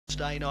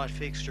Day night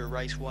fixture,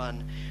 race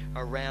 1,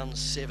 around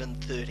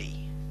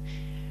 7:30.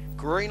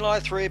 Green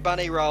light 3,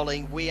 bunny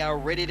rolling. We are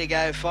ready to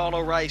go.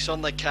 Final race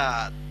on the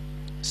card.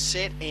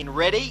 Set and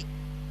ready.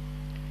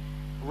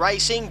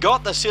 Racing,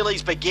 got the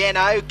sillies, began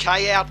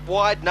okay out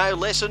wide, no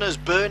lesson is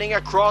burning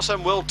across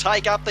and will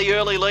take up the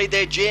early lead.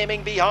 They're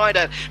jamming behind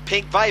it.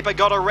 Pink Vapor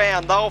got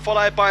around, they'll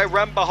followed by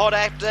Rumba Hot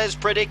Act as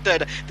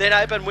predicted. Then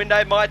Open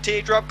Window, My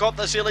Teardrop, got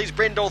the sillies,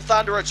 Brindle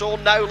Thunder, it's all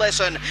no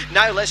lesson.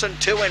 No lesson,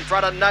 2 in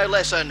front of no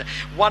lesson.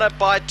 Won it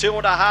by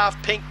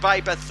 2.5, Pink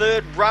Vapor.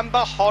 Third,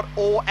 Rumba Hot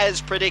Or as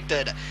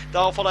predicted.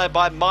 They'll followed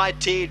by My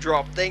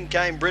Teardrop. Then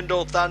came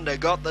Brindle Thunder,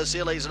 got the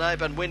sillies, and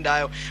Open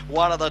Window.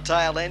 One of the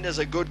tail enders,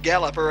 a good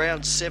gallop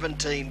around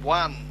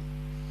 17-1.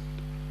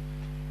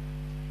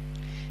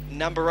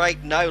 Number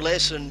 8, No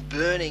Lesson,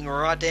 burning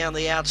right down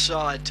the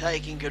outside,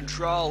 taking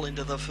control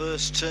into the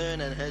first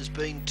turn and has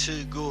been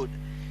too good.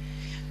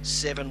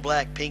 7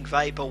 Black, Pink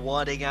Vapor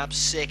winding up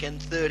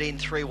second. Third in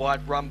 3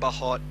 White, Rumba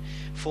Hot.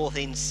 Fourth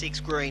in 6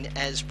 Green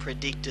as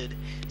predicted.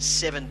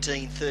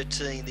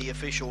 17:13 the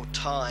official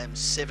time.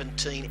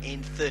 17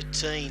 in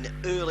 13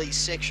 early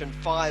section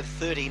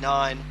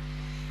 5:39.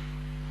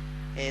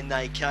 And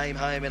they came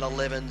home in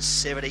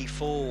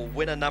 11:74.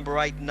 Winner number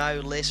 8,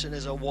 No Lesson,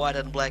 is a white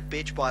and black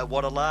bitch by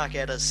Waterlark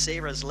out of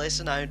Sarah's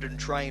Lesson, owned and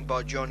trained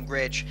by John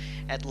Gretsch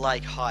at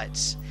Lake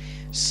Heights.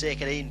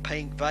 Second in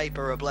Pink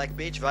Vapor, a black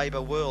bitch,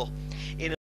 Vapor Whirl.